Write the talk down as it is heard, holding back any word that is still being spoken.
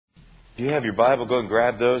If you have your Bible, go and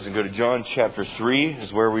grab those and go to John chapter 3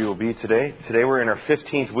 is where we will be today. Today we're in our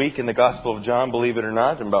 15th week in the Gospel of John, believe it or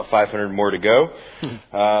not, and about 500 more to go.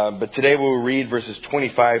 But today we'll read verses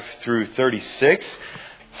 25 through 36.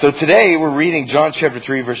 So today we're reading John chapter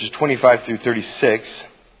 3 verses 25 through 36.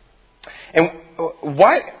 And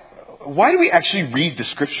why do we actually read the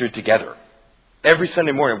Scripture together? Every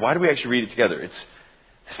Sunday morning, why do we actually read it together?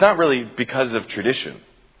 It's not really because of tradition,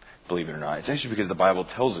 believe it or not. It's actually because the Bible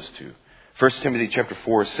tells us to. 1 Timothy chapter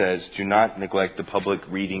 4 says, do not neglect the public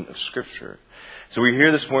reading of Scripture. So we're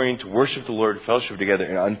here this morning to worship the Lord, fellowship together,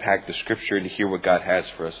 and unpack the Scripture and to hear what God has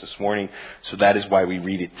for us this morning. So that is why we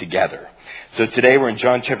read it together. So today we're in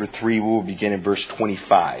John chapter 3. We will begin in verse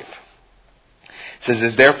 25. It says,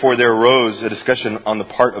 as therefore there arose a discussion on the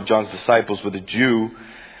part of John's disciples with a Jew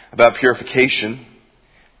about purification.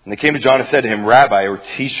 And they came to John and said to him, Rabbi, or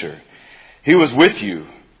teacher, he was with you,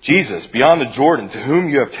 Jesus, beyond the Jordan, to whom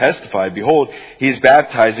you have testified. Behold, he is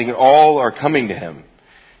baptizing, and all are coming to him.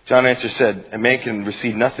 John answered, said, a man can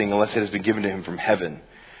receive nothing unless it has been given to him from heaven.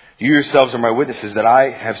 You yourselves are my witnesses that I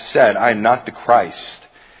have said, I am not the Christ,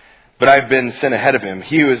 but I have been sent ahead of him.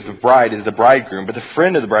 He who is the bride is the bridegroom, but the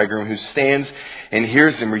friend of the bridegroom who stands and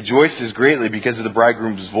hears him rejoices greatly because of the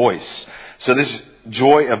bridegroom's voice. So this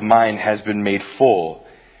joy of mine has been made full.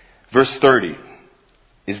 Verse 30.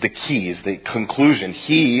 Is the key, is the conclusion.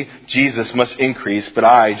 He, Jesus, must increase, but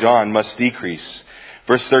I, John, must decrease.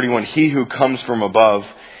 Verse 31, he who comes from above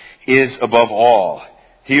is above all.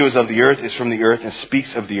 He who is of the earth is from the earth and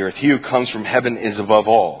speaks of the earth. He who comes from heaven is above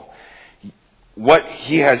all. What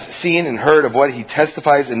he has seen and heard of what he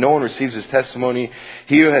testifies, and no one receives his testimony.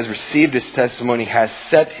 He who has received his testimony has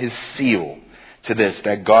set his seal to this,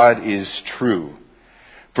 that God is true.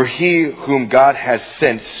 For he whom God has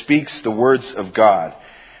sent speaks the words of God.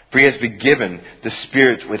 For he has been given the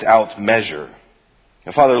Spirit without measure.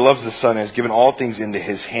 The Father loves the Son and has given all things into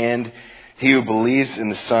his hand. He who believes in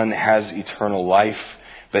the Son has eternal life.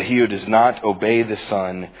 But he who does not obey the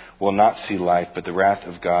Son will not see life, but the wrath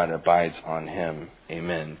of God abides on him.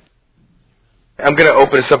 Amen. I'm going to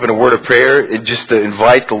open us up in a word of prayer, just to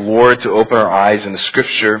invite the Lord to open our eyes in the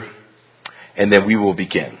Scripture, and then we will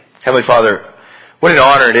begin. Heavenly Father, what an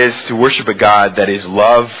honor it is to worship a God that is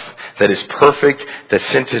love, that is perfect, that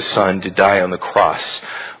sent his Son to die on the cross.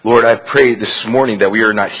 Lord, I pray this morning that we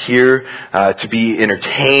are not here to be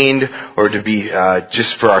entertained or to be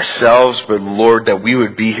just for ourselves, but Lord, that we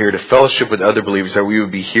would be here to fellowship with other believers, that we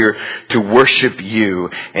would be here to worship you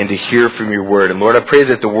and to hear from your word. And Lord, I pray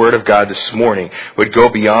that the word of God this morning would go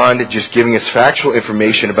beyond just giving us factual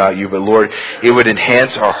information about you, but Lord, it would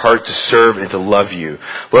enhance our heart to serve and to love you.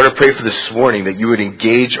 Lord, I pray for this morning that you would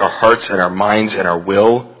engage our hearts and our minds and our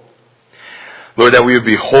will. Lord, that we would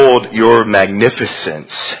behold your magnificence.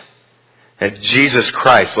 And Jesus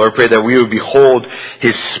Christ, Lord, I pray that we would behold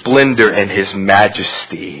his splendor and his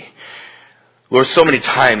majesty. Lord, so many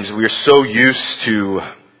times we are so used to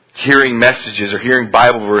hearing messages or hearing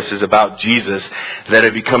Bible verses about Jesus that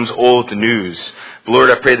it becomes old news. But Lord,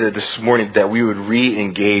 I pray that this morning that we would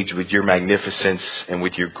re-engage with your magnificence and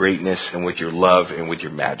with your greatness and with your love and with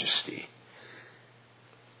your majesty.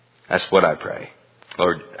 That's what I pray.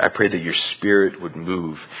 Lord, I pray that your Spirit would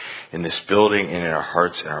move in this building and in our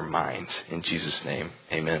hearts and our minds. In Jesus' name,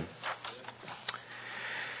 amen.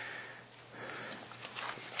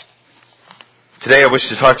 Today I wish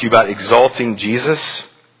to talk to you about exalting Jesus,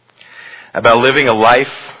 about living a life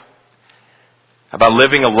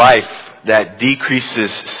that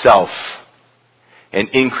decreases self and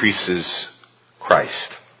increases Christ.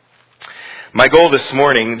 My goal this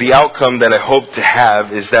morning, the outcome that I hope to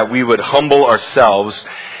have, is that we would humble ourselves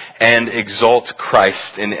and exalt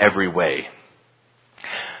Christ in every way.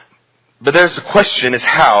 But there's the question is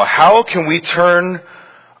how? How can we turn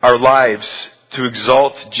our lives to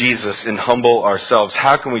exalt Jesus and humble ourselves?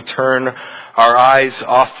 How can we turn our eyes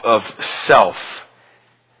off of self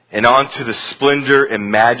and onto the splendor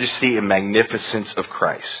and majesty and magnificence of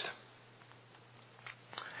Christ?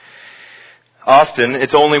 Often,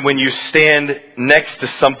 it's only when you stand next to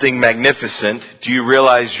something magnificent do you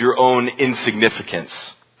realize your own insignificance.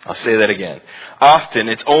 I'll say that again. Often,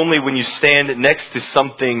 it's only when you stand next to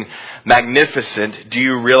something magnificent do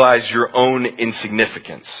you realize your own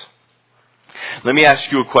insignificance. Let me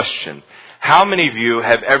ask you a question. How many of you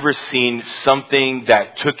have ever seen something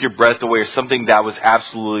that took your breath away or something that was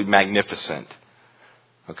absolutely magnificent?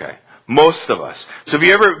 Okay. Most of us. So have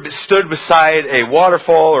you ever stood beside a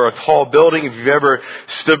waterfall or a tall building? If you've ever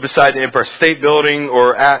stood beside the Empire State Building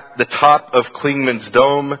or at the top of Klingman's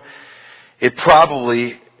Dome,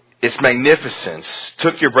 its magnificence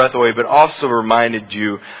took your breath away, but also reminded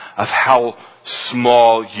you of how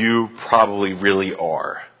small you probably really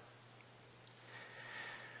are.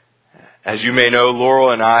 As you may know,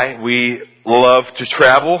 Laurel and I, we love to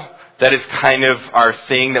travel. That is kind of our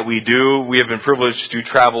thing that we do. We have been privileged to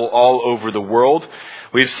travel all over the world.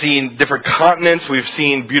 We've seen different continents. We've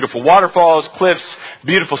seen beautiful waterfalls, cliffs,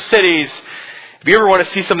 beautiful cities. If you ever want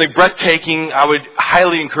to see something breathtaking, I would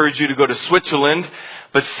highly encourage you to go to Switzerland,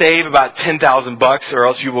 but save about $10,000 or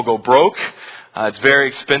else you will go broke. It's very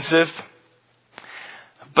expensive.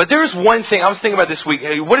 But there was one thing I was thinking about this week.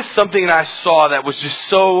 What is something that I saw that was just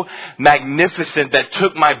so magnificent that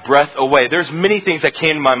took my breath away? There's many things that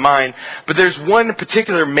came to my mind, but there's one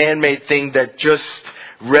particular man-made thing that just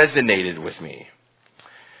resonated with me.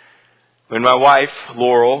 When my wife,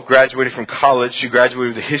 Laurel, graduated from college, she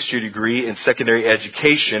graduated with a history degree in secondary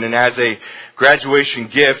education. And as a graduation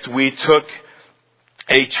gift, we took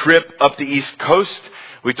a trip up the East Coast.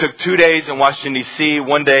 We took 2 days in Washington, D.C.,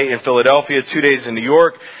 1 day in Philadelphia, 2 days in New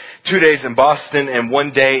York, 2 days in Boston, and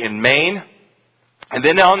 1 day in Maine. And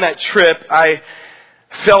then on that trip, I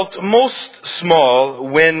felt most small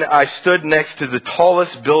when I stood next to the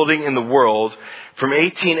tallest building in the world from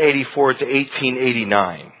 1884 to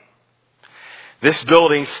 1889. This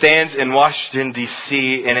building stands in Washington,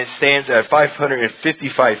 D.C., and it stands at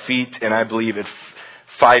 555 feet, and I believe at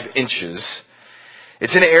 5 inches.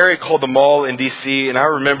 It's in an area called the Mall in D.C., and I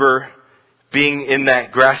remember being in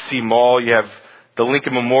that grassy mall. You have the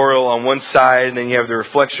Lincoln Memorial on one side, and then you have the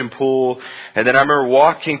reflection pool. And then I remember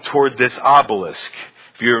walking toward this obelisk,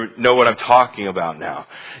 if you know what I'm talking about now.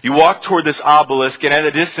 You walk toward this obelisk, and at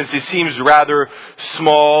a distance it seems rather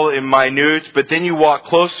small and minute, but then you walk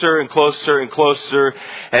closer and closer and closer,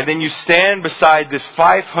 and then you stand beside this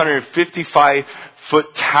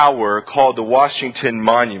 555-foot tower called the Washington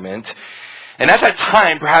Monument. And at that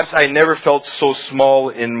time, perhaps I never felt so small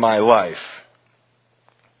in my life.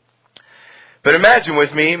 But imagine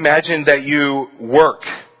that you work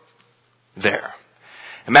there.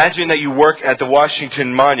 Imagine that you work at the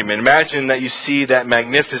Washington Monument. Imagine that you see that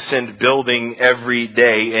magnificent building every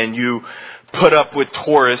day and you put up with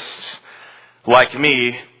tourists like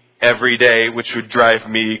me every day, which would drive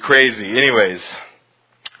me crazy. Anyways.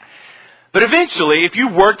 But eventually, if you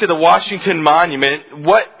worked at the Washington Monument,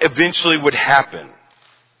 what eventually would happen?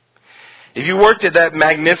 If you worked at that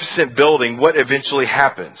magnificent building, what eventually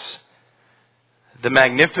happens? The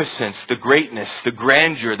magnificence, the greatness, the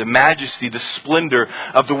grandeur, the majesty, the splendor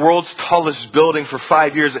of the world's tallest building for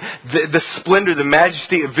 5 years, the splendor, the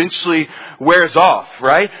majesty eventually wears off,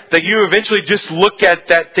 right? That you eventually just look at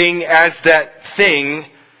that thing as that thing.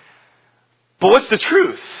 But what's the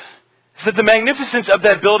truth? It's that the magnificence of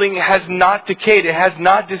that building has not decayed. It has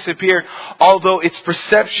not disappeared, although its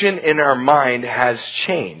perception in our mind has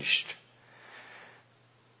changed.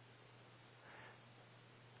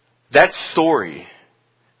 That story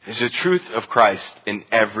is the truth of Christ in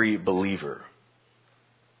every believer.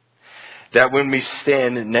 That when we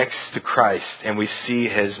stand next to Christ and we see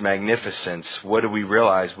His magnificence, what do we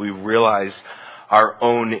realize? We realize our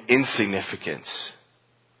own insignificance.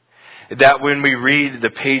 That when we read the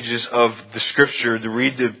pages of the Scripture,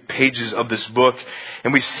 read the pages of this book,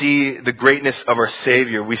 and we see the greatness of our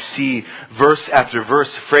Savior, we see verse after verse,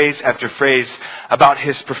 phrase after phrase about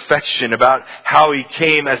His perfection, about how He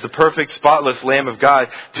came as the perfect, spotless Lamb of God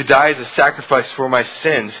to die as a sacrifice for my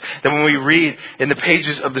sins. Then when we read in the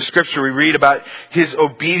pages of the Scripture, we read about His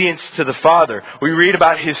obedience to the Father. We read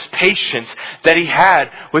about His patience that He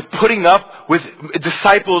had with putting up with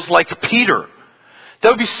disciples like Peter. That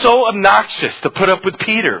would be so obnoxious to put up with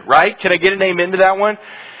Peter, right? Can I get an amen to that one?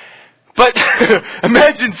 But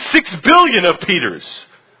imagine 6 billion of Peters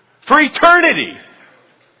for eternity.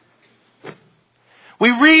 We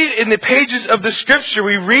read in the pages of the Scripture,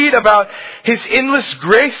 we read about His endless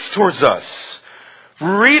grace towards us. We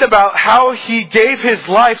read about how He gave His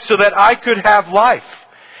life so that I could have life.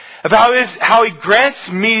 About how He grants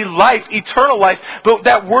me life, eternal life. But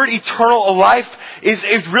that word eternal life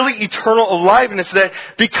is really eternal aliveness. That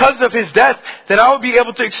because of His death, that I will be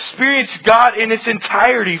able to experience God in its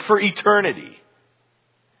entirety for eternity.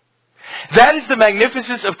 That is the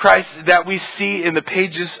magnificence of Christ that we see in the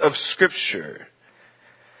pages of Scripture.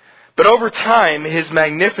 But over time, His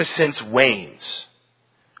magnificence wanes.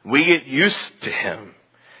 We get used to Him.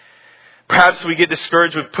 Perhaps we get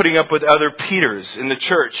discouraged with putting up with other Peters in the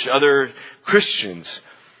church, other Christians.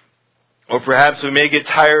 Or perhaps we may get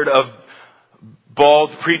tired of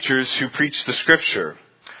bald preachers who preach the Scripture.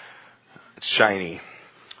 It's shiny.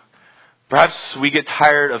 Perhaps we get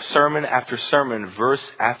tired of sermon after sermon,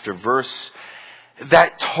 verse after verse,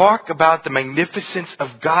 that talk about the magnificence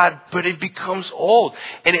of God, but it becomes old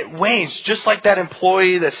and it wanes. Just like that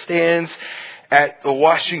employee that stands at the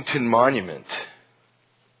Washington Monument.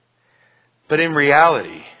 But in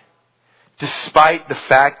reality, despite the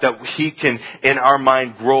fact that he can, in our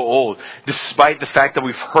mind, grow old, despite the fact that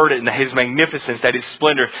we've heard it in His magnificence, that His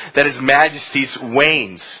splendor, that His majesty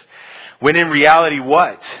wanes, when in reality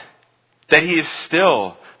what? That He is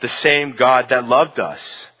still the same God that loved us,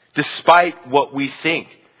 despite what we think.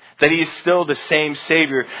 That He is still the same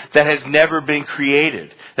Savior that has never been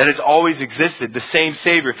created, that has always existed. The same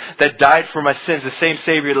Savior that died for my sins, the same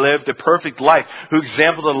Savior that lived a perfect life, who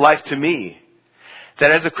exemplified a life to me.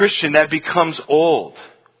 That as a Christian, that becomes old.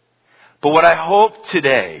 But what I hope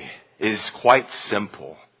today is quite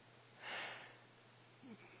simple.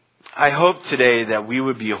 I hope today that we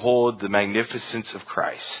would behold the magnificence of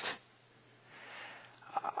Christ.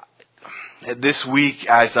 This week,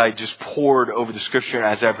 as I just pored over the Scripture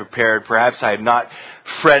and as I prepared, perhaps I have not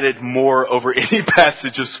fretted more over any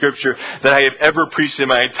passage of Scripture that I have ever preached in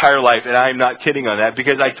my entire life. And I am not kidding on that,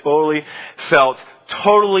 because I felt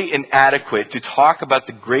totally inadequate to talk about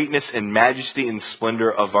the greatness and majesty and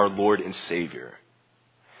splendor of our Lord and Savior.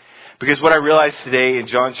 Because what I realized today in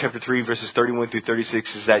John chapter 3, verses 31 through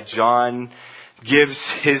 36, is that John gives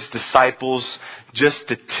his disciples just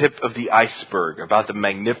the tip of the iceberg about the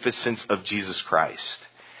magnificence of Jesus Christ.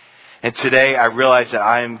 And today I realize that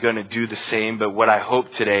I am going to do the same, but what I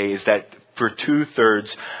hope today is that for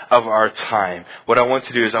 2/3 of our time, what I want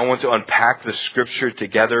to do is I want to unpack the Scripture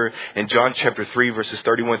together in John chapter 3, verses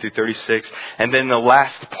 31 through 36. And then the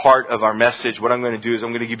last part of our message, what I'm going to do is I'm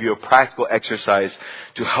going to give you a practical exercise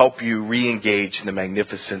to help you re-engage in the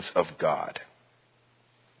magnificence of God.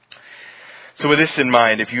 So with this in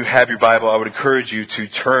mind, if you have your Bible, I would encourage you to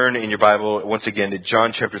turn in your Bible once again to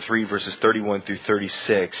John chapter 3, verses 31 through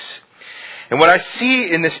 36. And what I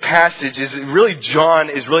see in this passage is really John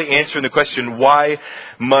is really answering the question, why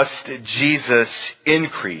must Jesus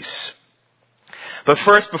increase? But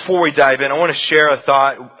first, before we dive in, I want to share a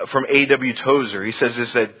thought from A.W. Tozer. He says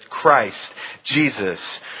this, that Christ, Jesus,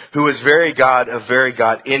 who is very God of very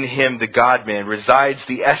God, in Him, the God-man, resides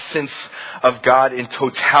the essence of God in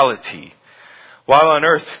totality. While on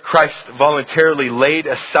earth, Christ voluntarily laid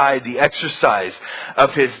aside the exercise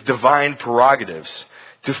of His divine prerogatives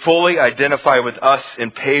to fully identify with us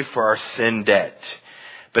and pay for our sin debt.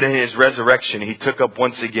 But in His resurrection, He took up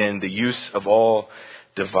once again the use of all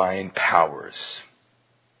divine powers.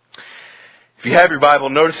 If you have your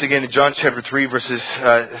Bible, notice again in John chapter 3, verses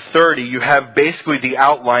 30, you have basically the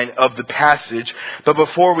outline of the passage. But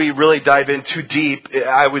before we really dive in too deep,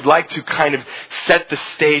 I would like to kind of set the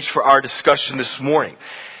stage for our discussion this morning.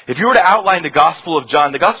 If you were to outline the Gospel of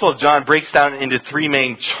John breaks down into 3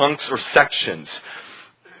 main chunks or sections.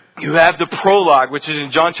 You have the prologue, which is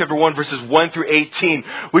in John chapter 1, verses 1 through 18,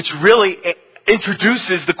 which really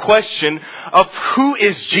introduces the question of who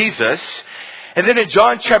is Jesus. And then in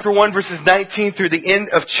John chapter 1, verses 19 through the end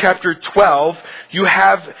of chapter 12, you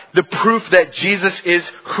have the proof that Jesus is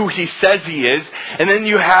who He says He is. And then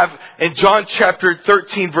you have in John chapter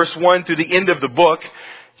 13, verse 1 through the end of the book,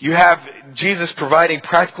 you have Jesus providing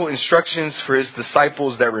practical instructions for His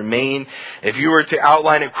disciples that remain. If you were to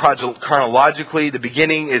outline it chronologically, the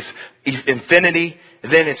beginning is infinity,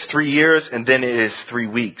 then it's 3 years, and then it is 3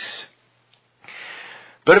 weeks.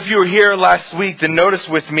 But if you were here last week, then notice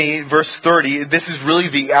with me verse 30. This is really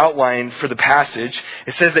the outline for the passage.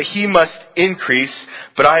 It says that He must increase,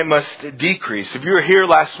 but I must decrease. If you were here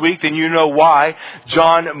last week, then you know why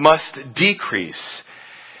John must decrease.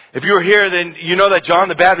 If you were here, then you know that John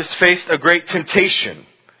the Baptist faced a great temptation.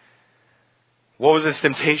 What was his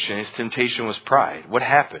temptation? His temptation was pride. What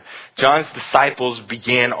happened? John's disciples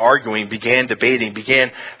began arguing, began debating,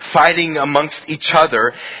 began fighting amongst each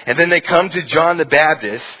other. And then they come to John the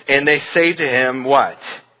Baptist and they say to him what?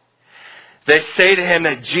 They say to him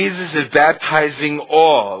that Jesus is baptizing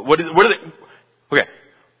all. What are they? Okay.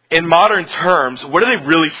 In modern terms, what are they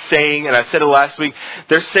really saying? And I said it last week.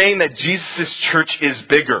 They're saying that Jesus' church is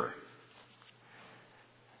bigger.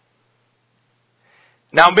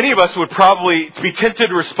 Now, many of us would probably be tempted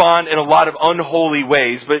to respond in a lot of unholy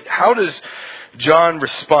ways. But how does John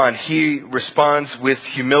respond? He responds with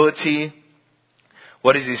humility.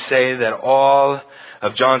 What does he say? That all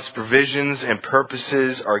of John's provisions and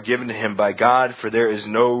purposes are given to him by God, for there is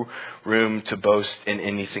no room to boast in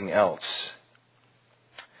anything else.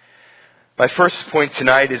 My first point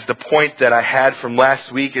tonight is the point that I had from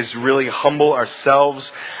last week, is really humble ourselves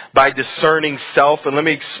by discerning self. And let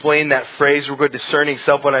me explain that phrase. We're going to discerning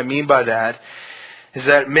self. What I mean by that is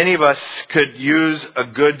that many of us could use a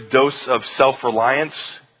good dose of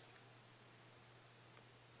self-reliance.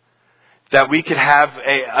 That we could have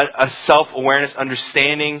a self-awareness,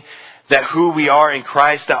 understanding that who we are in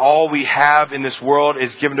Christ, that all we have in this world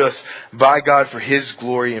is given to us by God for His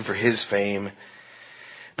glory and for His fame.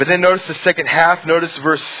 But then notice the second half. Notice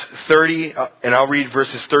verse 30, and I'll read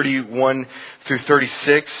verses 31 through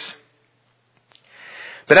 36.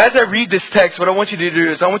 But as I read this text, what I want you to do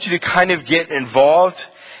is I want you to kind of get involved.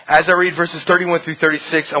 As I read verses 31 through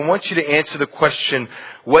 36, I want you to answer the question,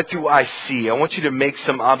 what do I see? I want you to make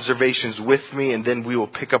some observations with me, and then we will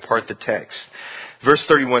pick apart the text. Verse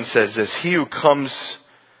 31 says this, He who comes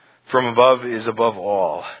from above is above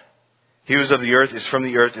all. He who is of the earth is from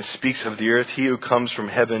the earth and speaks of the earth. He who comes from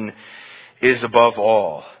heaven is above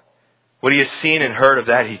all. What he has seen and heard of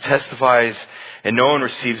that, he testifies, and no one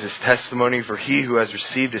receives his testimony. For he who has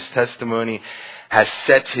received his testimony has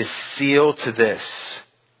set his seal to this,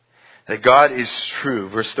 that God is true.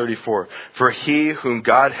 Verse 34, for he whom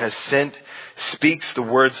God has sent speaks the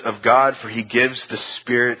words of God, for he gives the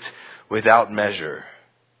Spirit without measure.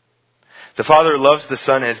 The Father loves the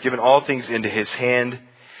Son and has given all things into his hand.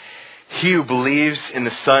 He who believes in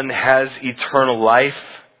the Son has eternal life,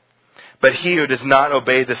 but he who does not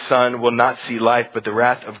obey the Son will not see life, but the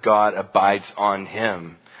wrath of God abides on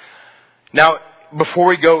him. Now, before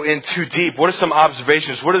we go in too deep, what are some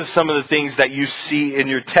observations? What are some of the things that you see in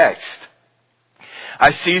your text?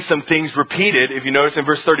 I see some things repeated. If you notice in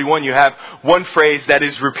verse 31, you have one phrase that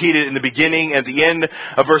is repeated in the beginning and the end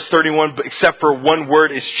of verse 31, except for one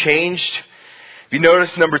word is changed. You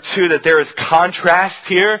notice, number 2, that there is contrast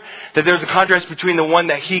here, that there's a contrast between the one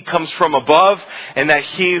that he comes from above and that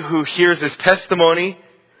he who hears his testimony.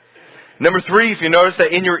 Number 3, if you notice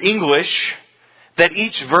that in your English, that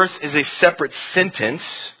each verse is a separate sentence,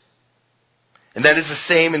 and that is the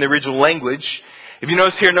same in the original language. If you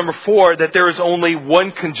notice here, number 4, that there is only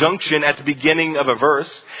one conjunction at the beginning of a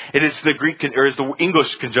verse. It is the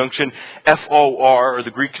English conjunction for, or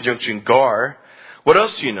the Greek conjunction gar. What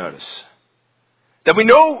else do you notice? That we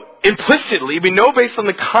know implicitly, we know based on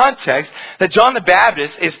the context, that John the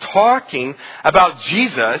Baptist is talking about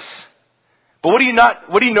Jesus. But what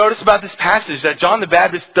do you notice about this passage? That John the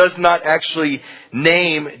Baptist does not actually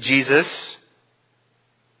name Jesus.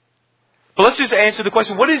 But let's just answer the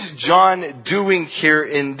question, what is John doing here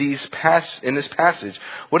in this passage?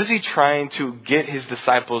 What is he trying to get his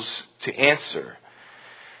disciples to answer?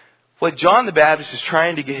 What John the Baptist is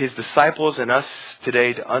trying to get his disciples and us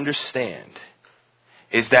today to understand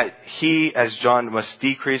is that he, as John, must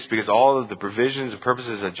decrease because all of the provisions and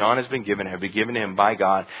purposes that John has been given have been given to him by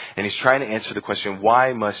God. And he's trying to answer the question,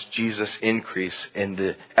 why must Jesus increase? And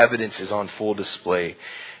the evidence is on full display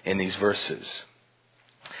in these verses.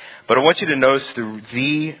 But I want you to notice the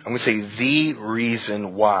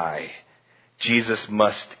reason why Jesus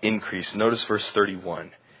must increase. Notice verse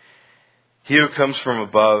 31. He who comes from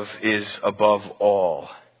above is above all.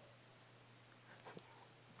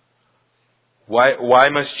 Why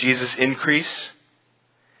must Jesus increase?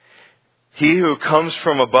 He who comes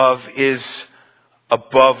from above is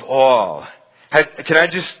above all. Can I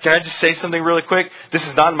just say something really quick? This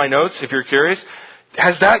is not in my notes, if you're curious.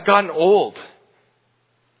 Has that gotten old?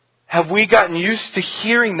 Have we gotten used to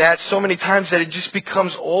hearing that so many times that it just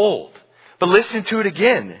becomes old? But listen to it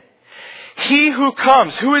again. He who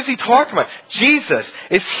comes, who is he talking about? Jesus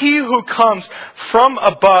is he who comes from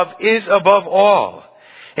above is above all.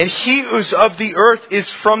 And he who's of the earth is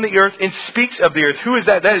from the earth and speaks of the earth. Who is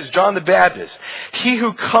that? That is John the Baptist. He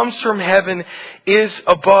who comes from heaven is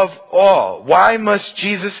above all. Why must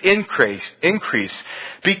Jesus increase?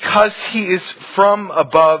 Because he is from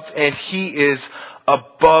above and he is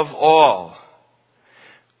above all.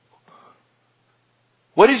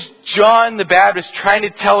 What is John the Baptist trying to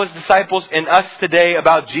tell his disciples and us today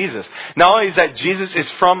about Jesus? Not only is that Jesus is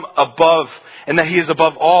from above and that he is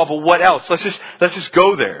above all, but what else? Let's just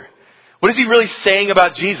go there. What is he really saying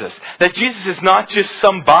about Jesus? That Jesus is not just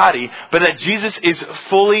somebody, but that Jesus is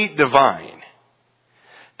fully divine.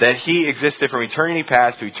 That he existed from eternity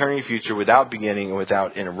past to eternity future without beginning and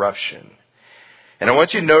without interruption. And I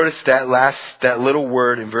want you to notice that little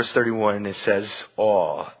word in verse 31, it says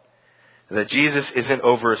all. That Jesus isn't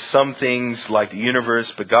over some things like the universe,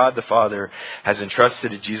 but God the Father has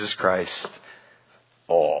entrusted to Jesus Christ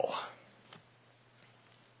all.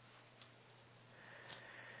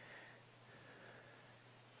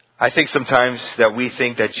 I think sometimes that we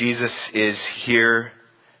think that Jesus is here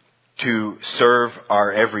to serve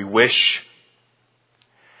our every wish.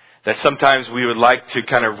 That sometimes we would like to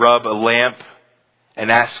kind of rub a lamp and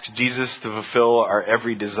ask Jesus to fulfill our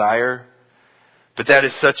every desire. But that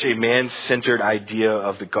is such a man-centered idea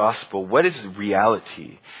of the gospel. What is the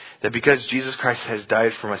reality? That because Jesus Christ has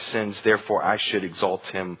died for my sins, therefore I should exalt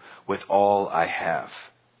him with all I have.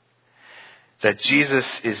 that Jesus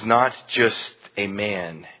is not just a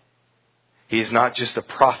man. He is not just a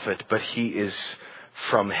prophet, but he is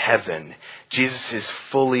from heaven. Jesus is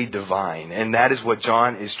fully divine. And that is what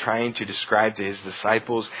John is trying to describe to his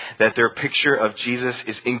disciples, that their picture of Jesus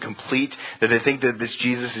is incomplete, that they think that this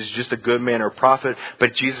Jesus is just a good man or a prophet,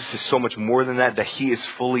 but Jesus is so much more than that he is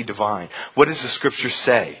fully divine. What does the scripture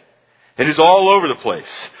say? It is all over the place.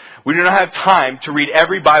 We do not have time to read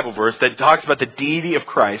every Bible verse that talks about the deity of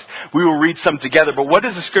Christ. We will read some together. But what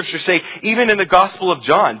does the scripture say? Even in the Gospel of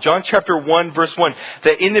John, John chapter 1, verse 1,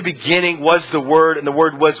 that in the beginning was the Word, and the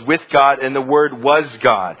Word was with God, and the Word was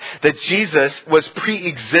God. That Jesus was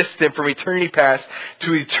pre-existent from eternity past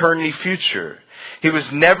to eternity future. He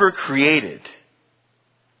was never created.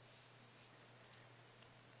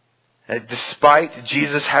 Despite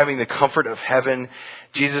Jesus having the comfort of heaven,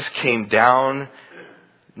 Jesus came down,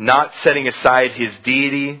 not setting aside his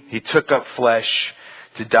deity. He took up flesh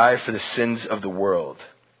to die for the sins of the world.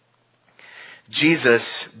 Jesus,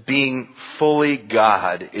 being fully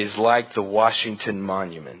God, is like the Washington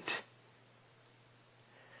Monument.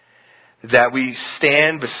 That we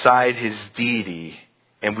stand beside his deity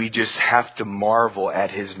and we just have to marvel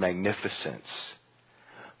at his magnificence.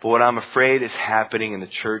 But what I'm afraid is happening in the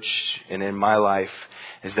church and in my life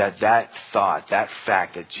is that thought, that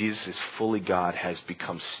fact that Jesus is fully God has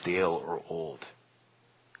become stale or old.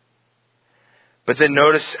 But then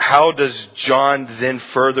notice, how does John then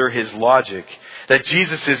further his logic? That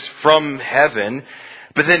Jesus is from heaven,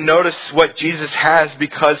 but then notice what Jesus has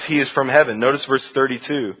because he is from heaven. Notice verse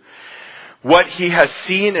 32. What he has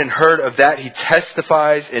seen and heard of that he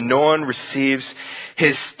testifies, and no one receives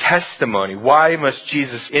his testimony. Why must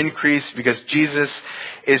Jesus increase? Because Jesus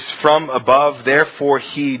is from above, therefore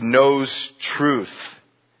he knows truth.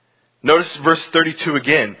 Notice verse 32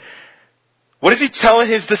 again. What is he telling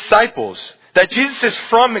his disciples? That Jesus is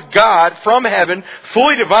from God, from heaven,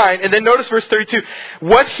 fully divine. And then notice verse 32.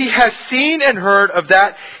 What he has seen and heard of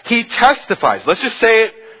that he testifies. Let's just say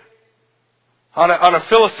it on a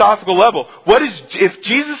philosophical level. If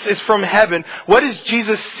Jesus is from heaven, what has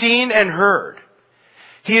Jesus seen and heard?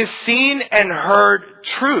 He has seen and heard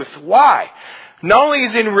truth. Why? Not only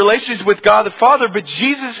is he in relations with God the Father, but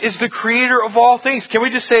Jesus is the creator of all things. Can we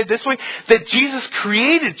just say it this way? That Jesus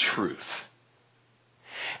created truth.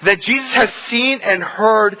 That Jesus has seen and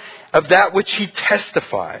heard of that which he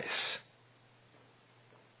testifies.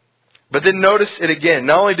 But then notice it again.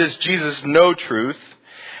 Not only does Jesus know truth,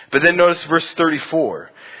 but then notice verse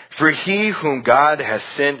 34. For he whom God has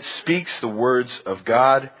sent speaks the words of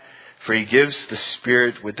God, for he gives the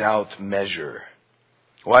Spirit without measure.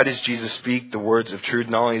 Why does Jesus speak the words of truth?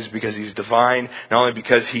 Not only is it because he's divine, not only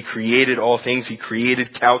because he created all things, he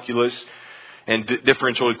created calculus and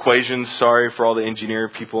differential equations. Sorry for all the engineer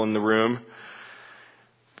people in the room.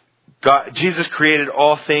 Jesus created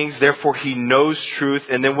all things, therefore he knows truth.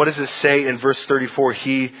 And then what does it say in verse 34?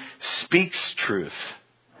 He speaks truth.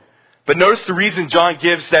 But notice the reason John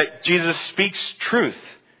gives that Jesus speaks truth.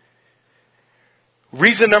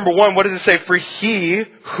 Reason number one, what does it say? For he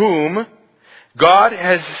whom God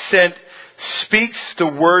has sent speaks the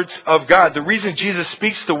words of God. The reason Jesus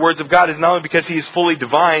speaks the words of God is not only because he is fully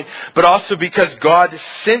divine, but also because God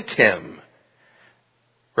sent him.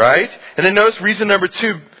 Right? And then notice reason number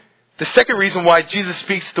two. The second reason why Jesus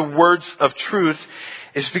speaks the words of truth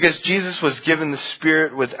is because Jesus was given the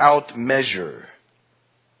Spirit without measure.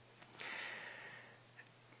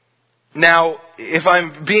 Now, if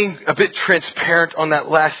I'm being a bit transparent on that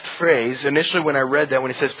last phrase, initially when I read that,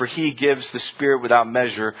 when it says, for he gives the Spirit without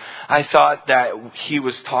measure, I thought that he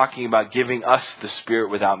was talking about giving us the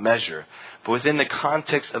Spirit without measure. But within the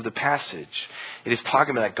context of the passage, it is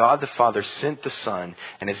talking about that God the Father sent the Son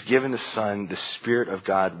and has given the Son the Spirit of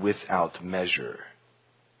God without measure.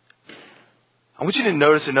 I want you to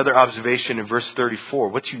notice another observation in verse 34.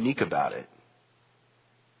 What's unique about it?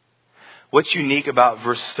 What's unique about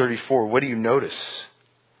verse 34? What do you notice?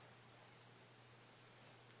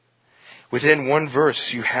 Within one verse,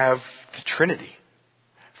 you have the Trinity.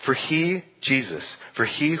 For he, Jesus, for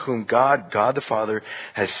he whom God the Father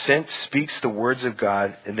has sent speaks the words of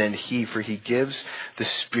God, and then for he gives the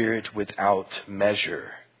Spirit without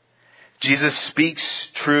measure. Jesus speaks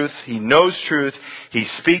truth. He knows truth. He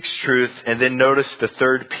speaks truth. And then notice the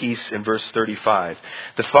third piece in verse 35.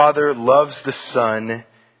 The Father loves the Son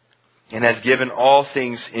and has given all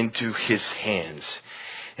things into his hands.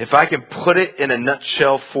 If I can put it in a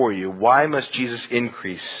nutshell for you, why must Jesus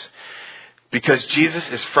increase? Because Jesus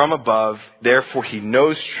is from above, therefore he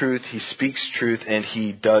knows truth, he speaks truth, and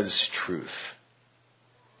he does truth.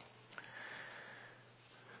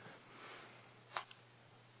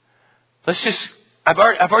 Let's just I've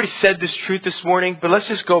already said this truth this morning, but let's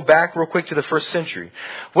just go back real quick to the first century.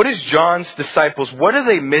 What is John's disciples? What are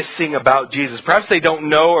they missing about Jesus? Perhaps they don't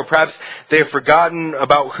know, or perhaps they have forgotten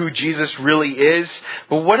about who Jesus really is.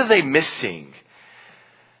 But what are they missing?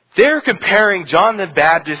 They're comparing John the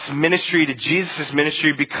Baptist's ministry to Jesus'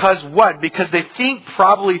 ministry because what? Because they think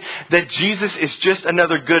probably that Jesus is just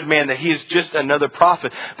another good man, that he is just another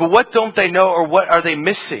prophet. But what don't they know, or what are they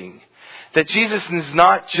missing? That Jesus is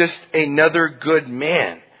not just another good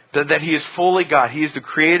man. That he is fully God. He is the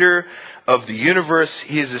creator of the universe.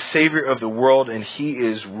 He is the savior of the world. And he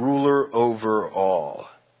is ruler over all.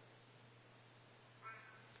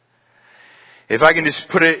 If I can just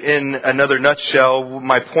put it in another nutshell,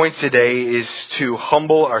 my point today is to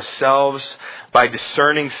humble ourselves by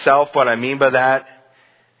discerning self. What I mean by that,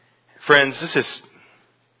 friends, if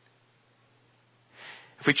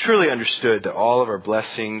we truly understood that all of our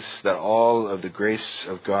blessings, that all of the grace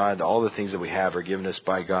of God, all the things that we have are given us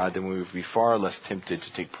by God, then we would be far less tempted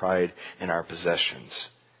to take pride in our possessions.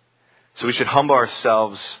 So we should humble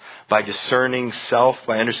ourselves by discerning self,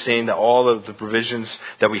 by understanding that all of the provisions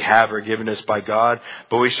that we have are given us by God.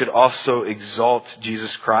 But we should also exalt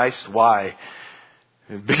Jesus Christ. Why?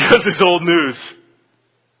 Because it's old news.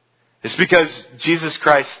 It's because Jesus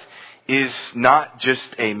Christ is not just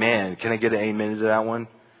a man. Can I get an amen to that one?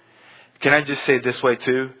 Can I just say it this way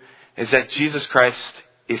too? Is that Jesus Christ,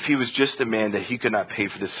 if he was just a man, that he could not pay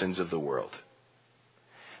for the sins of the world.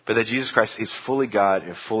 But that Jesus Christ is fully God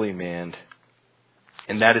and fully man.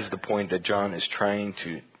 And that is the point that John is trying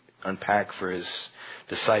to unpack for his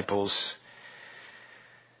disciples.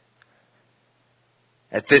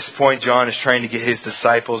 At this point, John is trying to get his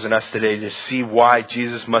disciples and us today to see why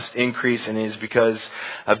Jesus must increase, and it is because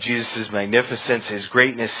of Jesus' magnificence, his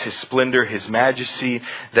greatness, his splendor, his majesty,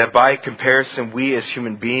 that by comparison we as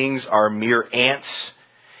human beings are mere ants,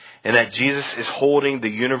 and that Jesus is holding the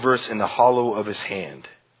universe in the hollow of his hand.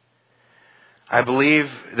 I believe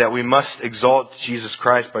that we must exalt Jesus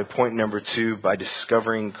Christ by point number 2, by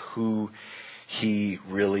discovering who he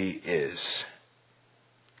really is.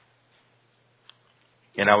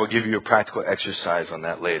 And I will give you a practical exercise on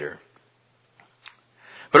that later.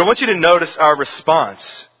 But I want you to notice our response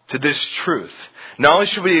to this truth. Not only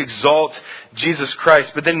should we exalt Jesus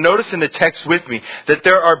Christ, but then notice in the text with me that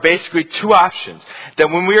there are basically two options. That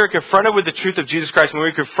when we are confronted with the truth of Jesus Christ, when we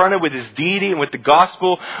are confronted with his deity and with the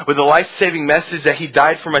gospel, with the life-saving message that he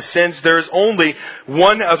died for my sins, there is only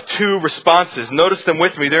one of two responses. Notice them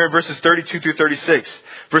with me. They're in verses 32 through 36.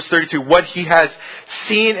 Verse 32, what he has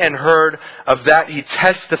seen and heard, of that he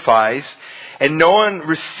testifies, and no one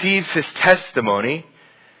receives his testimony.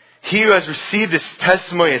 He who has received his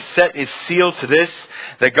testimony has set his seal to this,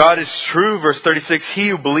 that God is true. Verse 36, he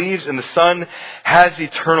who believes in the Son has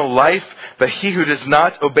eternal life, but he who does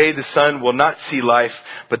not obey the Son will not see life,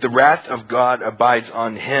 but the wrath of God abides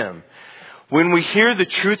on him. When we hear the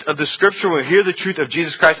truth of the Scripture, when we hear the truth of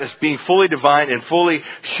Jesus Christ as being fully divine and fully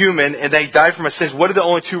human, and that he died for my sins, what are the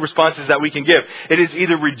only two responses that we can give? It is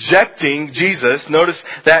either rejecting Jesus, notice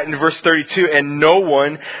that in verse 32, and no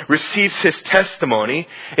one receives his testimony.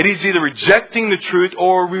 It is either rejecting the truth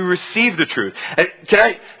or we receive the truth. And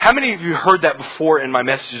how many of you heard that before in my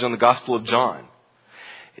messages on the Gospel of John?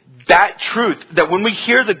 That truth, that when we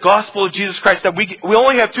hear the gospel of Jesus Christ, that we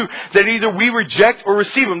only have two, that either we reject or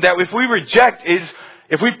receive him. That if we reject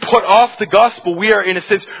if we put off the gospel, we are in a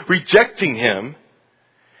sense rejecting him,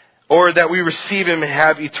 or that we receive him and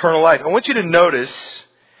have eternal life. I want you to notice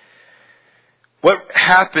what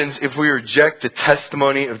happens if we reject the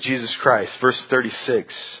testimony of Jesus Christ. Verse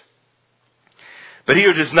 36. But he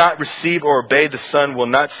who does not receive or obey the Son will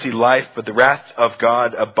not see life, but the wrath of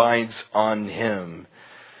God abides on him.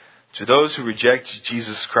 To those who reject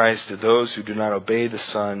Jesus Christ, to those who do not obey the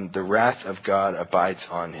Son, the wrath of God abides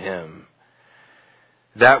on him.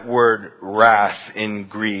 That word wrath in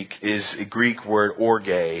Greek is a Greek word orge,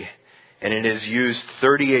 and it is used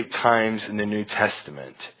 38 times in the New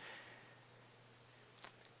Testament.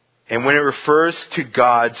 And when it refers to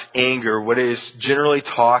God's anger, what it is generally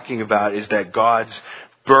talking about is that God's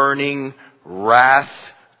burning wrath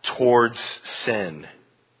towards sin.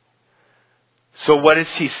 So what is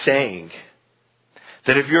he saying?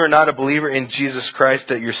 That if you are not a believer in Jesus Christ,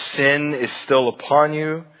 that your sin is still upon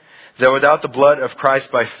you. That without the blood of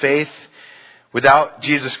Christ by faith, without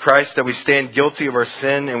Jesus Christ, that we stand guilty of our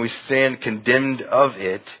sin and we stand condemned of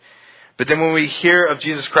it. But then when we hear of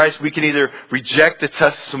Jesus Christ, we can either reject the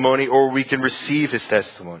testimony or we can receive his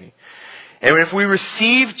testimony. And if we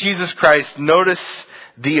receive Jesus Christ, notice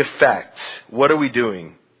the effect. What are we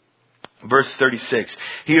doing? Verse 36,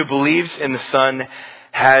 he who believes in the Son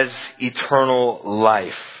has eternal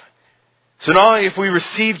life. So not only if we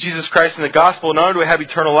receive Jesus Christ in the gospel, not only do we have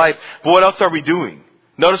eternal life, but what else are we doing?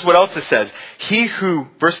 Notice what else it says.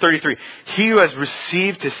 Verse 33, he who has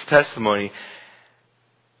received his testimony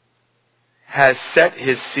has set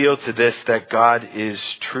his seal to this, that God is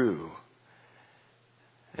true.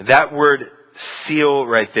 That word seal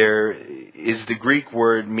right there is the Greek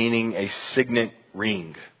word meaning a signet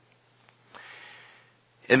ring.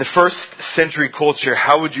 In the first century culture,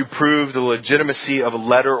 how would you prove the legitimacy of a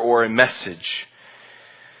letter or a message?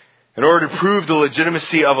 In order to prove the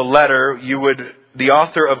legitimacy of a letter, the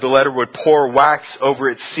author of the letter would pour wax over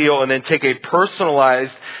its seal and then take a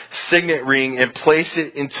personalized signet ring and place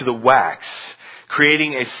it into the wax,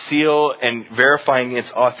 creating a seal and verifying its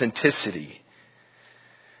authenticity.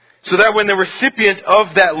 So that when the recipient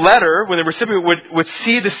of that letter, when the recipient would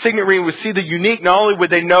see the signet ring, would see the unique, not only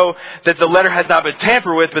would they know that the letter has not been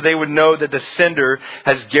tampered with, but they would know that the sender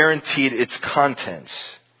has guaranteed its contents.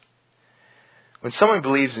 When someone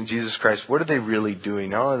believes in Jesus Christ, what are they really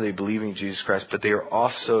doing? Not only are they believing in Jesus Christ, but they are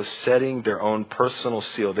also setting their own personal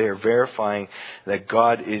seal. They are verifying that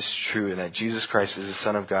God is true and that Jesus Christ is the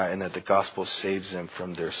Son of God and that the gospel saves them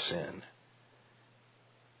from their sin.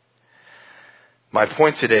 My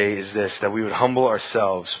point today is this, that we would humble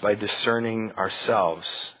ourselves by discerning ourselves,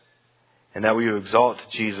 and that we would exalt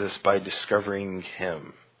Jesus by discovering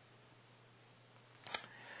Him.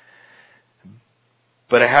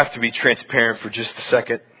 But I have to be transparent for just a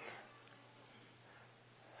second.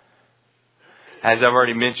 As I've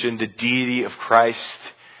already mentioned, the deity of Christ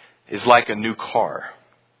is like a new car.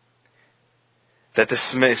 That it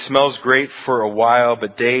smells great for a while,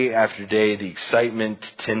 but day after day, the excitement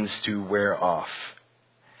tends to wear off.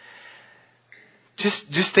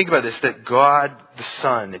 Just think about this, that God, the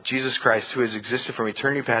Son, that Jesus Christ, who has existed from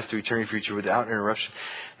eternity past to eternity future without interruption,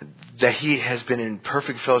 that He has been in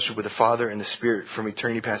perfect fellowship with the Father and the Spirit from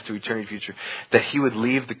eternity past to eternity future, that He would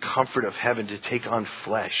leave the comfort of heaven to take on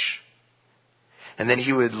flesh. And then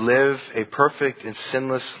He would live a perfect and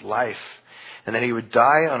sinless life. And then He would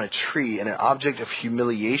die on a tree, an object of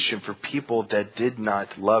humiliation for people that did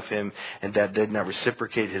not love Him and that did not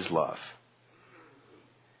reciprocate His love.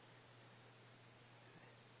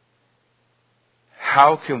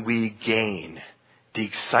 How can we gain the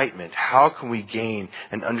excitement? How can we gain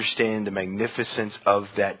and understand the magnificence of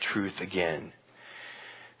that truth again?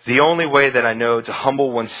 The only way that I know to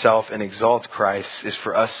humble oneself and exalt Christ is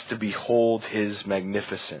for us to behold His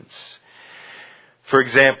magnificence. For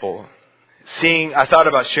example, I thought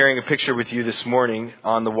about sharing a picture with you this morning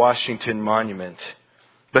on the Washington Monument.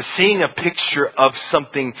 But seeing a picture of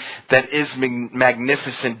something that is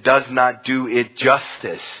magnificent does not do it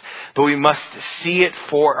justice. But we must see it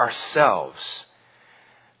for ourselves.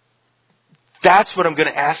 That's what I'm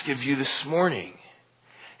going to ask of you this morning.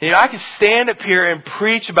 I can stand up here and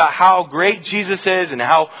preach about how great Jesus is and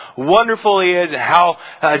how wonderful He is and how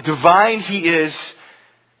divine He is.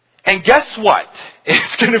 And guess what?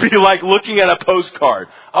 It's going to be like looking at a postcard.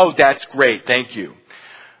 Oh, that's great. Thank you.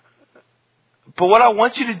 But what I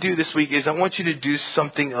want you to do this week is I want you to do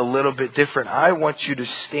something a little bit different. I want you to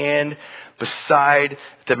stand beside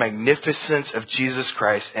the magnificence of Jesus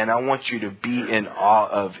Christ, and I want you to be in awe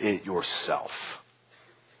of it yourself.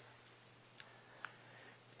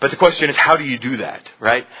 But the question is, how do you do that,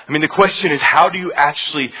 right? The question is, how do you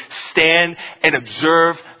actually stand and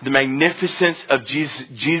observe the magnificence of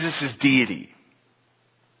Jesus' deity?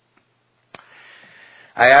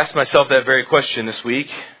 I asked myself that very question this week.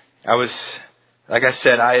 Like I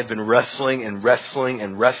said, I have been wrestling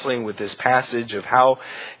with this passage of how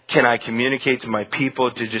can I communicate to my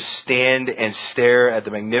people to just stand and stare at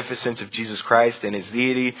the magnificence of Jesus Christ and His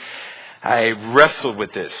deity. I wrestled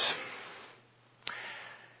with this.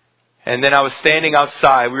 And then I was standing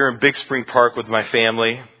outside. We were in Big Spring Park with my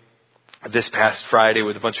family this past Friday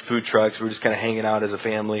with a bunch of food trucks. We were just kind of hanging out as a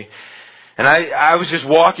family. And I was just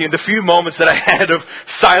walking. The few moments that I had of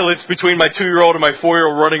silence between my 2-year-old and my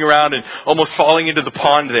 4-year-old running around and almost falling into the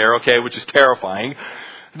pond there, which is terrifying.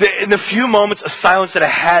 In the few moments of silence that I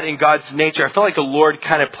had in God's nature, I felt like the Lord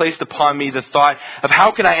kind of placed upon me the thought of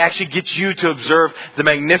how can I actually get you to observe the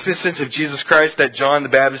magnificence of Jesus Christ that John the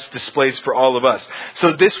Baptist displays for all of us.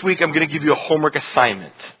 So this week I'm going to give you a homework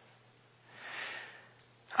assignment.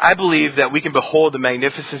 I believe that we can behold the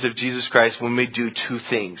magnificence of Jesus Christ when we do two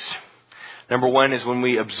things. Number one is when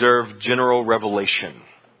we observe general revelation.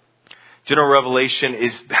 General revelation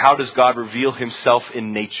is how does God reveal Himself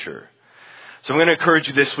in nature. So I'm going to encourage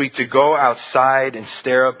you this week to go outside and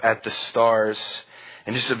stare up at the stars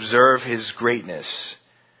and just observe His greatness.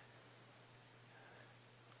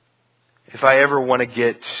 if I ever want to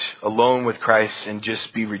get alone with Christ and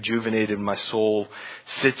just be rejuvenated, my soul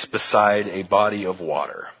sits beside a body of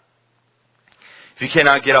water. If you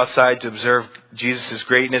cannot get outside to observe Jesus'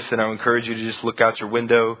 greatness, then I encourage you to just look out your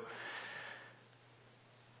window.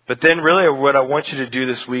 But then really what I want you to do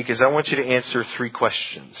this week is I want you to answer 3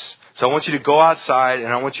 questions. So I want you to go outside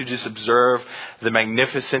and I want you to just observe the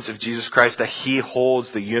magnificence of Jesus Christ, that He holds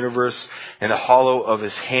the universe in the hollow of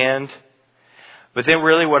His hand. But then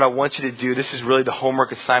really what I want you to do, this is really the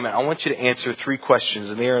homework assignment. I want you to answer 3 questions,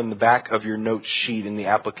 and they are in the back of your note sheet in the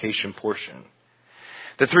application portion.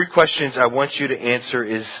 The 3 questions I want you to answer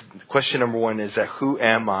is, question number 1 is that who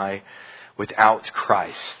am I without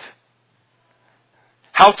Christ?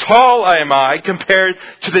 How tall am I compared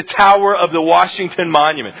to the tower of the Washington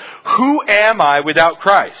Monument? Who am I without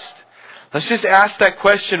Christ? Let's just ask that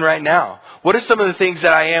question right now. What are some of the things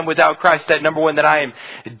that I am without Christ? That number 1, that I am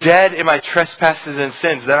dead in my trespasses and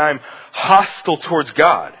sins, that I'm hostile towards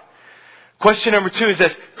God. Question number 2 is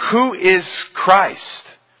that who is Christ?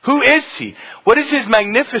 Who is He? What is His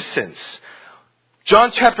magnificence?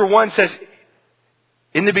 John chapter 1 says,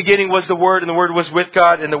 in the beginning was the Word, and the Word was with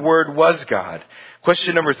God, and the Word was God.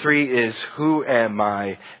 Question number 3 is, who am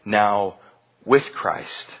I now with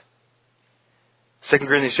Christ? 2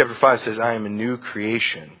 Corinthians chapter 5 says, I am a new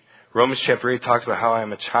creation. Romans chapter 8 talks about how I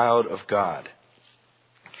am a child of God.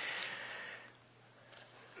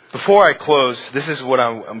 Before I close, this is what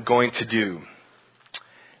I'm going to do.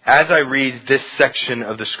 As I read this section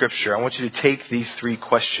of the Scripture, I want you to take these 3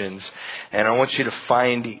 questions and I want you to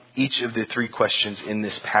find each of the 3 questions in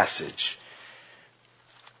this passage.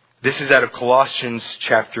 This is out of Colossians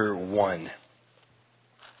chapter 1. It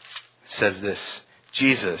says this,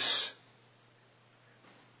 Jesus,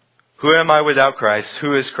 who am I without Christ?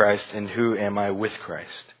 Who is Christ? And who am I with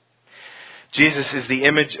Christ? Jesus is the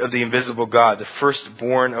image of the invisible God, the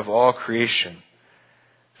firstborn of all creation.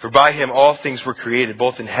 For by Him all things were created,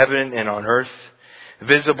 both in heaven and on earth,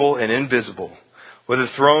 visible and invisible. Whether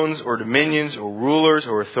thrones or dominions or rulers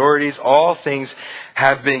or authorities, all things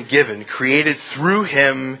have been given, created through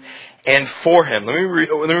Him and for Him. Let me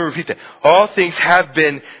repeat that. All things have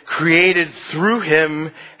been created through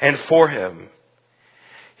Him and for Him.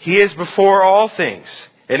 He is before all things,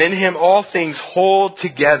 and in Him all things hold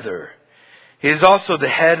together. He is also the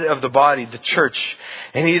head of the body, the church,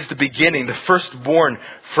 and He is the beginning, the firstborn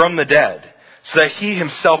from the dead, so that He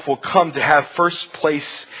Himself will come to have first place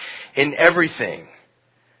in everything.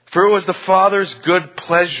 For it was the Father's good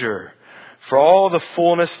pleasure for all the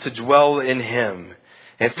fullness to dwell in Him,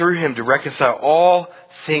 and through Him to reconcile all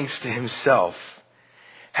things to Himself,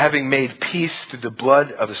 having made peace through the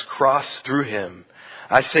blood of His cross through Him.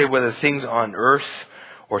 I say whether things on earth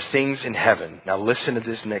or things in heaven. Now listen to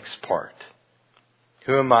this next part.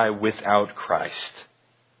 Who am I without Christ?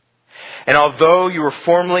 And although you were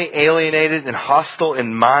formerly alienated and hostile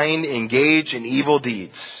in mind, engaged in evil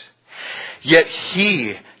deeds, yet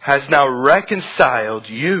He has now reconciled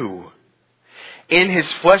you in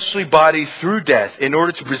His fleshly body through death in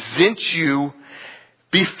order to present you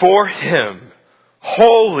before Him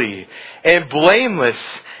holy and blameless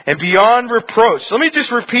and beyond reproach. Let me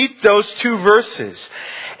just repeat those 2 verses.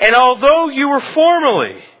 And although you were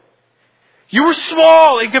formerly, you were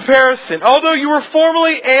small in comparison, although you were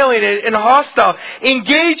formerly alienated and hostile,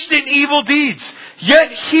 engaged in evil deeds,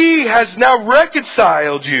 yet He has now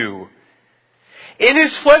reconciled you in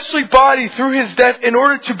His fleshly body through His death in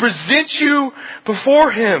order to present you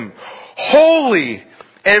before Him holy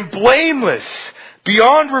and blameless,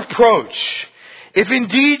 beyond reproach. If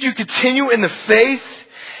indeed you continue in the faith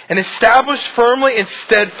and established firmly and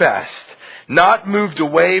steadfast, not moved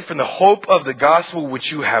away from the hope of the gospel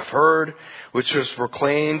which you have heard, which was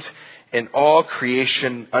proclaimed in all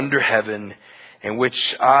creation under heaven, in which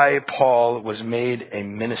I, Paul, was made a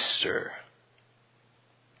minister.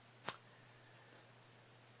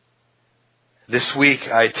 This week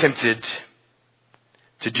I attempted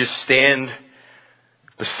to just stand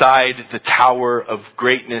beside the tower of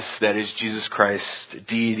greatness that is Jesus Christ,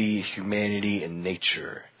 deity, humanity, and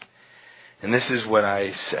nature. And this is what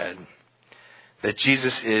I said. That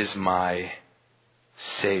Jesus is my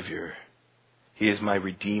Savior. He is my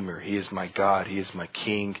Redeemer. He is my God. He is my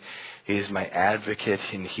King. He is my advocate,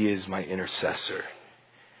 and He is my intercessor.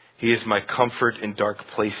 He is my comfort in dark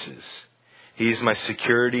places. He is my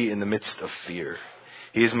security in the midst of fear.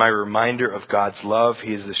 He is my reminder of God's love.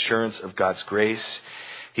 He is the assurance of God's grace.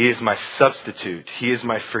 He is my substitute. He is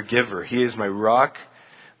my forgiver. He is my rock,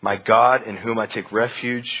 my God in whom I take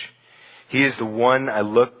refuge. He is the one I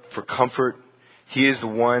look for comfort. He is the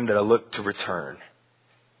one that I look to return.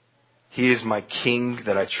 He is my King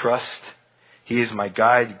that I trust. He is my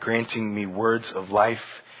guide, granting me words of life,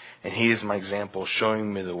 and He is my example,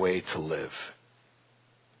 showing me the way to live.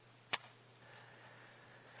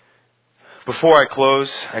 Before I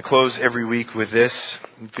close every week with this.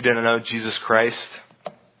 If you didn't know Jesus Christ,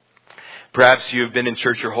 perhaps you have been in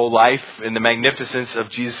church your whole life, and the magnificence of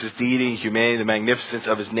Jesus' deity and humanity, the magnificence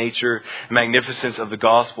of His nature, the magnificence of the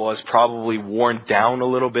gospel has probably worn down a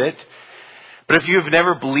little bit. But if you have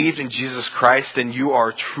never believed in Jesus Christ, then you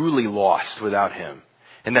are truly lost without Him.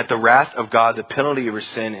 And that the wrath of God, the penalty of your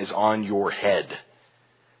sin, is on your head.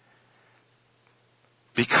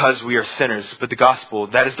 Because we are sinners. But the gospel,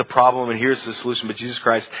 that is the problem, and here's the solution. But Jesus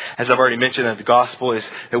Christ, as I've already mentioned, that the gospel is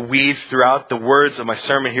weaved throughout the words of my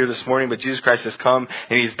sermon here this morning. But Jesus Christ has come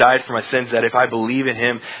and He's died for my sins, that if I believe in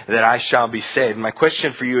Him, that I shall be saved. And my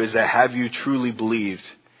question for you is that, have you truly believed?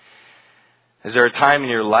 Is there a time in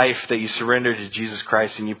your life that you surrender to Jesus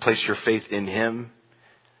Christ and you place your faith in Him?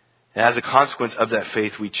 And as a consequence of that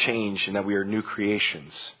faith, we change and that we are new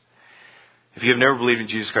creations. If you have never believed in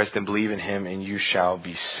Jesus Christ, then believe in Him and you shall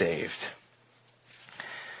be saved.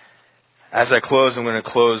 As I close, I'm going to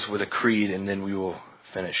close with a creed and then we will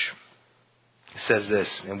finish. It says this: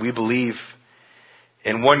 and we believe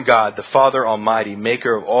in one God, the Father Almighty,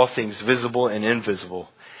 maker of all things visible and invisible,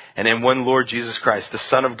 and in one Lord Jesus Christ, the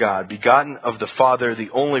Son of God, begotten of the Father, the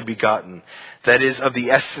only begotten, that is, of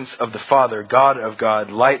the essence of the Father, God of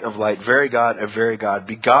God, light of light, very God of very God,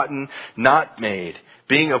 begotten, not made,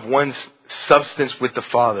 being of one substance with the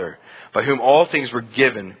Father, by whom all things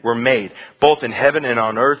were made, both in heaven and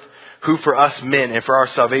on earth, who for us men and for our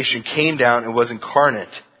salvation came down and was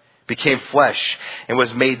incarnate, became flesh, and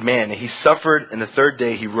was made man. And He suffered, and the third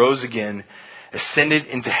day He rose again, ascended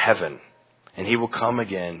into heaven, and He will come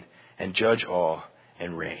again and judge all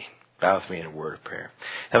and reign. Bow with me in a word of prayer.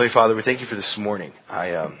 Heavenly Father, we thank You for this morning.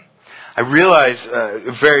 I realize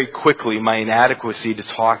very quickly my inadequacy to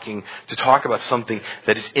talk about something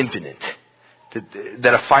that is infinite.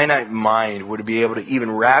 That a finite mind would be able to even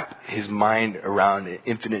wrap his mind around an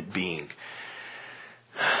infinite being.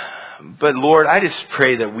 But Lord, I just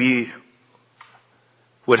pray that we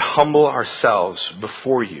would humble ourselves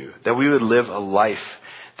before You, that we would live a life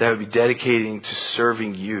that would be dedicating to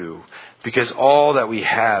serving You, because all that we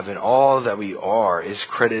have and all that we are is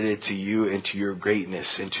credited to You and to Your greatness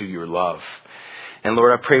and to Your love. And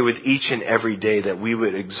Lord, I pray with each and every day that we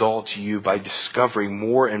would exalt You by discovering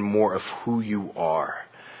more and more of who You are.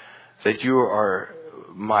 That You are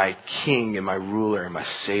my King and my ruler and my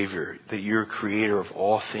Savior. That You're Creator of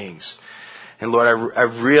all things. And Lord, I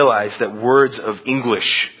realize that words of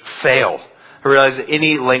English fail. I realize that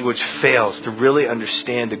any language fails to really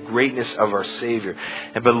understand the greatness of our Savior.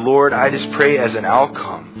 But Lord, I just pray as an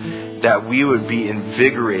outcome that we would be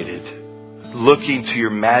invigorated, looking to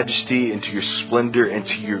Your majesty and to Your splendor and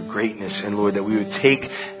to Your greatness. And Lord, that we would take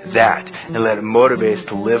that and let it motivate us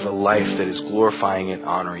to live a life that is glorifying and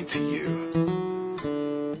honoring to You.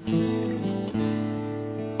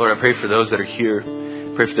 Lord, I pray for those that are here.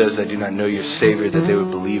 Pray for those that do not know You as Savior, that they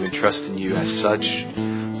would believe and trust in You as such.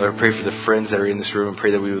 Lord, I pray for the friends that are in this room and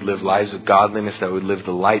pray that we would live lives of godliness, that we would live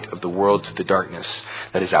the light of the world to the darkness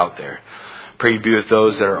that is out there. Pray You be with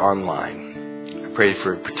those that are online. I pray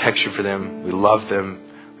for protection for them. We love them.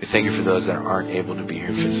 We thank You for those that aren't able to be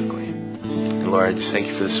here physically. And Lord, I just thank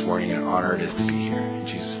You for this morning and honor it is to be here. In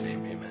Jesus' name.